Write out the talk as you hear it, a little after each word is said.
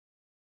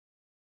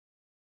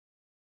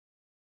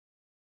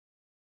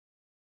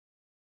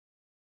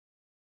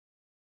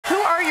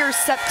are your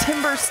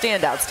September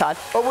standouts, Todd?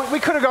 Well, we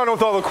could have gone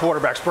with all the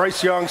quarterbacks.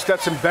 Bryce Young,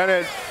 Stetson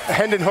Bennett,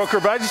 Hendon Hooker,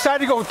 but I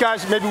decided to go with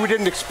guys maybe we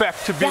didn't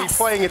expect to be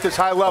playing at this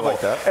high level.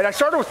 And I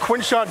started with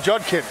Quinshon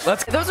Judkins.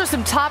 Those are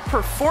some top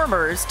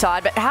performers,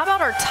 Todd, but how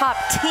about our top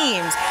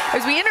teams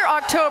as we enter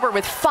October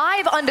with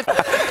 5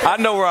 undefeated? I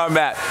know where I'm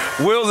at.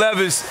 Will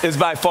Levis is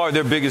by far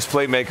their biggest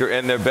playmaker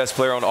and their best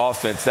player on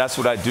offense. That's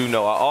what I do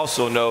know. I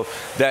also know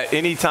that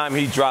anytime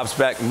he drops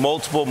back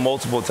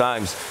multiple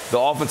times, the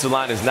offensive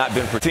line has not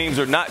been for teams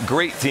are not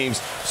great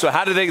teams. So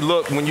how do they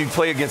look when you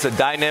play against a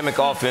dynamic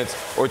offense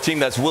or a team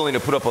that's willing to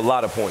put up a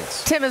lot of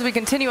points? Tim, as we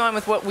continue on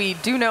with what we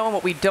do know and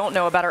what we don't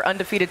know about our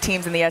undefeated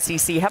teams in the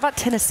SEC, how about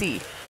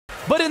Tennessee?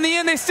 But in the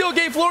end, they still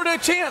gave Florida a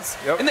chance.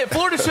 And that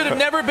Florida should have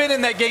never been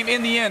in that game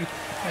in the end.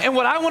 And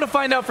what I want to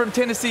find out from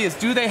Tennessee is,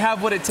 do they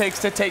have what it takes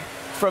to take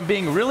from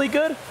being really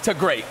good to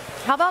great?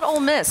 How about Ole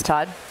Miss,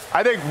 Todd?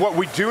 I think what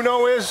we do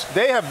know is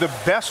they have the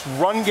best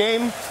run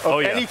game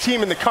of any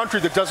team in the country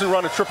that doesn't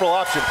run a triple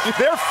option.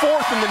 They're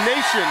 4th in the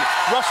nation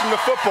rushing the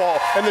football,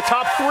 and the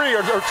top 3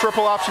 are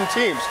triple option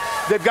teams.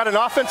 They've got an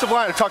offensive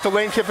line. I talked to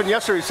Lane Kiffin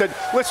yesterday. He said,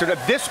 listen,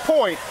 at this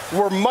point,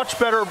 we're much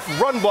better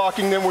run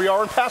blocking than we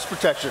are in pass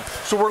protection.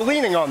 So we're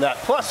leaning on that.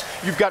 Plus,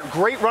 you've got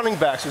great running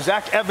backs.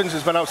 Zach Evans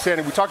has been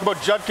outstanding. We talked about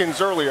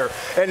Judkins earlier.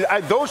 And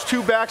those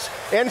 2 backs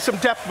and some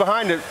depth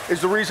behind it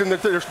is the reason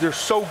that they're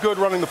so good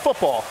running the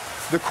football.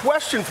 The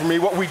question for me,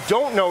 what we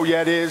don't know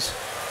yet is,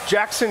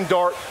 Jackson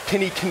Dart,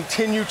 can he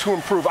continue to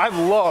improve? I've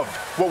loved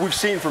what we've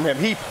seen from him.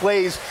 He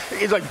plays,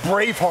 he's like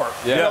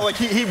Braveheart. Yeah. You know, like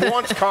he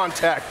wants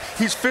contact.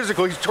 He's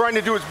physical. He's trying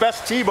to do his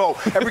best Tebow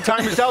every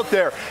time he's out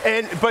there.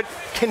 But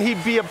can he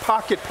be a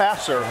pocket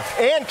passer?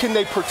 And can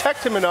they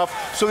protect him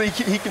enough so that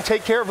he can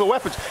take care of the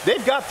weapons?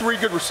 They've got 3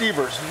 good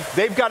receivers.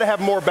 They've got to have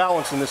more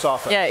balance in this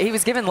offense. Yeah, he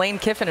was giving Lane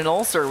Kiffin an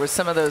ulcer with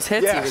some of those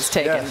hits he was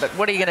taking. But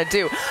what are you going to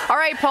do? All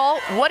right, Paul,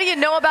 what do you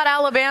know about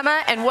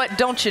Alabama and what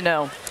don't you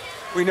know?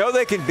 We know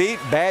they can beat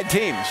bad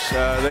teams.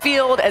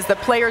 Field as the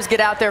players get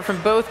out there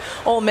from both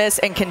Ole Miss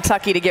and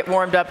Kentucky to get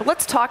warmed up. But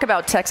let's talk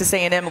about Texas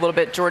A&M a little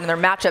bit, Jordan. Their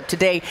matchup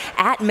today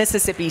at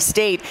Mississippi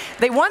State.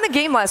 They won the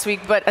game last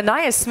week, but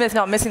Anaya Smith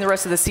now missing the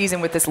rest of the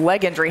season with this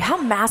leg injury. How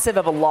massive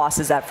of a loss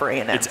is that for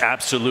A&M? It's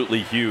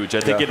absolutely huge.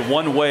 I think in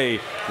one way,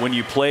 when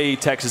you play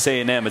Texas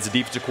A&M as a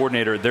defensive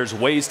coordinator, there's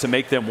ways to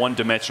make them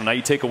one-dimensional. Now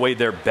you take away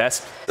their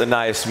best.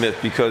 Anaya Smith,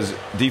 because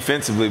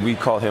defensively we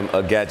call him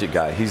a gadget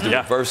guy. He's the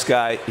reverse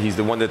guy. He's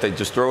the one that they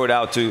just throw it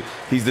out to.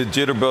 He's the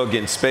jitterbug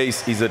in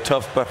space. He's a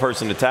tough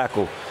person to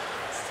tackle.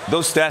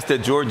 Those stats that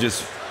George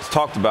just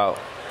talked about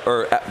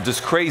are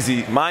just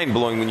crazy,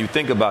 mind-blowing when you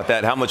think about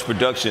that, how much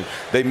production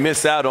they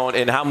miss out on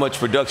and how much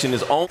production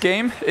is on.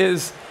 Game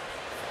is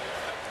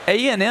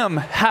A&M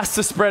has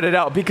to spread it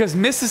out because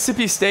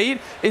Mississippi State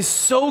is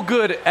so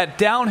good at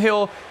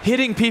downhill,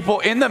 hitting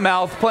people in the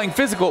mouth, playing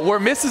physical, where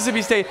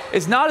Mississippi State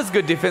is not as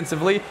good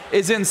defensively,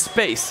 is in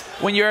space.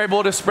 When you're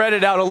able to spread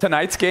it out,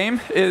 tonight's game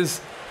is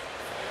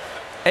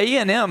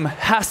A&M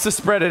has to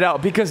spread it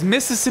out because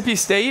Mississippi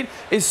State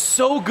is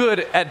so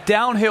good at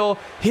downhill,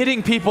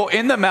 hitting people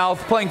in the mouth,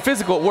 playing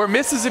physical, where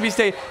Mississippi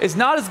State is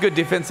not as good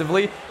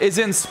defensively, is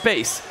in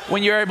space.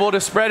 When you're able to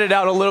spread it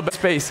out a little bit,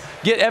 space,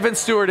 get Evan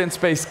Stewart in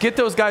space, get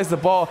those guys the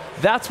ball,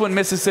 that's when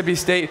Mississippi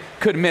State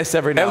could miss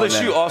every now and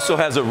then. LSU also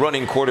has a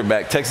running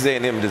quarterback. Texas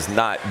A&M does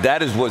not.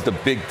 That was the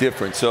big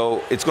difference.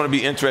 So it's going to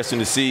be interesting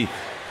to see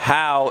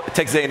how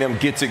Texas A&M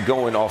gets it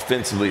going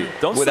offensively.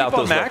 Don't without sleep on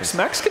those Max. weapons.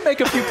 Max can make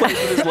a few plays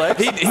with his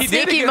legs. he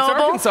did against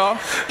Arkansas.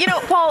 You know,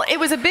 Paul, it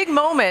was a big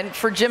moment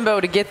for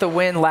Jimbo to get the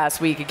win last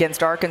week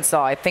against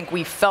Arkansas. I think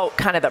we felt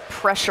kind of the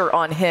pressure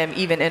on him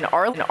even in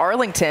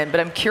Arlington. But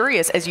I'm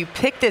curious, as you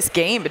pick this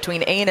game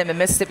between A&M and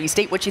Mississippi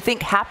State, what you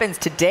think happens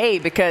today,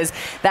 because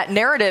that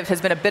narrative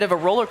has been a bit of a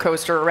roller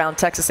coaster around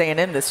Texas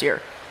A&M this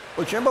year.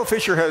 Well, Jimbo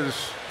Fisher has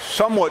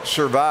somewhat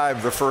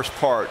survived the first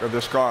part of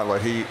this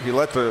gauntlet. He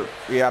let the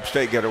App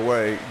State game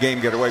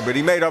get away, but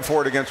he made up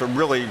for it against a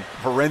really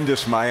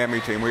horrendous Miami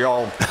team. We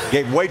all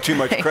gave way too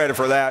much credit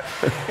for that.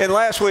 And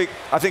last week,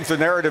 I think the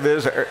narrative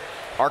is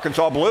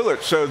Arkansas blew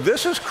it. So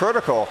this is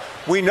critical.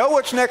 We know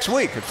what's next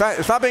week.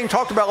 It's not being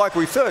talked about like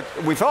we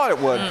thought it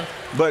would.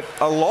 But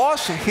a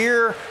loss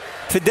here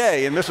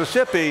today in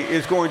Mississippi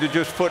is going to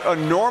just put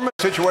enormous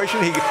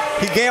situation. He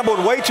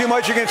gambled way too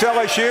much against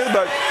LSU,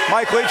 but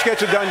Mike Leach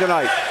gets it done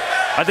tonight.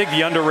 I think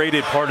the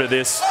underrated part of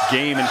this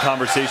game and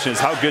conversation is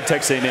how good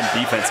Texas A&M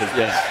defense has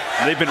been.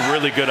 They've been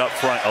really good up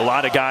front. A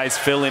lot of guys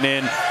filling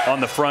in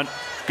on the front.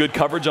 Good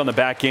coverage on the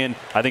back end.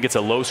 I think it's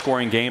a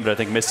low-scoring game, but I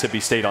think Mississippi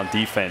State on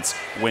defense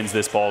wins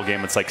this ball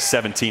game. It's like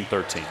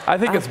 17-13. I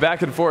think it's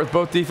back and forth.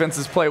 Both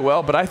defenses play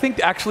well, but I think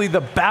actually the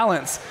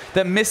balance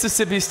that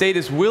Mississippi State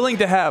is willing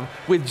to have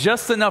with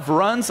just enough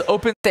runs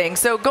open thing.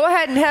 So go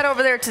ahead and head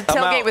over there to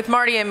Tailgate with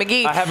Marty and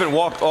McGee. I haven't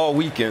walked all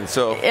weekend,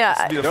 so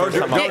don't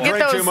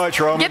drink too much,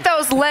 Roman. Get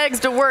those legs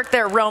to work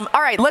there, Rome.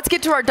 All right, let's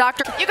get to our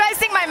doctor. You guys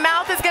think my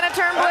mouth is going to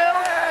turn blue?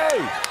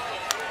 Hey.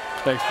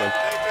 Thanks, bud.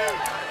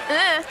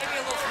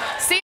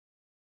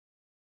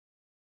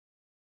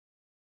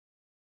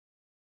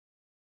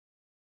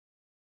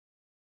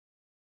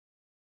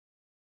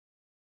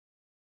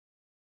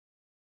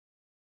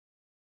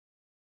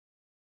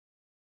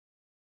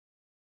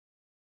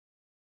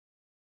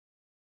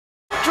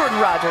 Jordan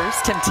Rogers,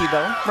 Tim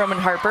Tebow, Roman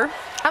Harper.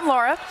 I'm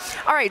Laura.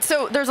 All right,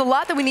 so there's a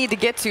lot that we need to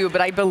get to,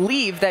 but I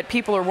believe that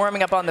people are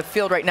warming up on the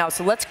field right now.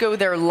 So let's go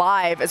there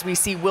live as we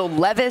see Will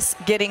Levis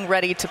getting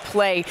ready to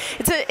play.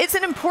 It's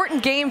an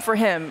important game for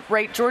him,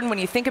 right, Jordan? When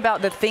you think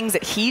about the things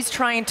that he's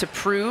trying to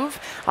prove,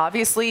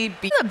 obviously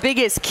the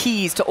biggest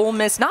keys to Ole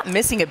Miss not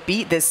missing a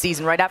beat this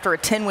season, right after a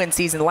 10-win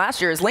season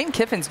last year, is Lane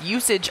Kiffin's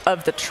usage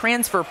of the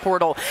transfer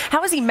portal.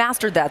 How has he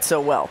mastered that so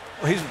well?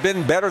 He's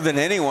been better than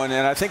anyone,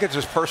 and I think it's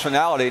his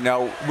personality.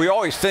 Now, we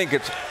always think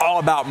it's all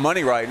about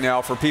money right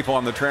now for people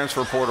on the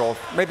transfer portal,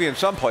 maybe in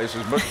some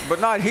places, but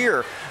not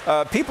here.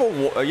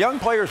 Young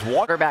players want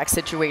quarterback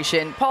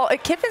situation. Paul,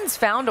 Kiffin's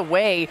found a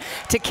way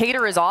to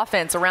cater his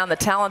offense around the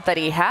talent that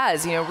he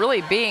has. You know,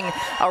 really being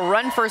a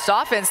run-first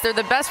offense, they're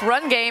the best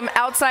run game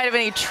outside of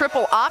any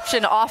triple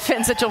option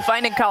offense that you'll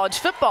find in college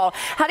football.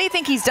 How do you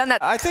think he's done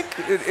that? I think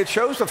it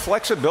shows the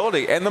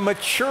flexibility and the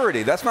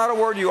maturity. That's not a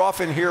word you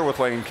often hear with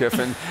Lane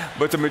Kiffin,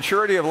 but the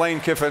maturity of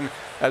Lane Kiffin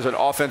as an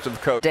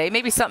offensive coach.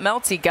 Maybe something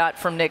else he got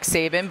from Nick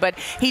Saban, but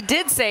he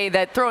did say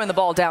that throwing the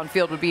ball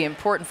downfield would be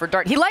important for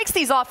Dart. He likes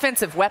these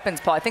offensive weapons,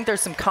 Paul. I think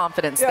there's some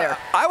confidence there.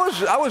 I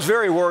was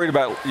very worried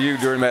about you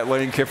during that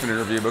Lane Kiffin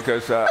interview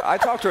because I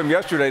talked to him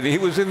yesterday and he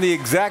was in the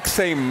exact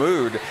same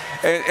mood.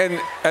 And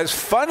as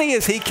funny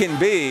as he can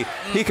be,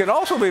 he can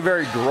also be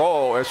very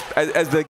droll as the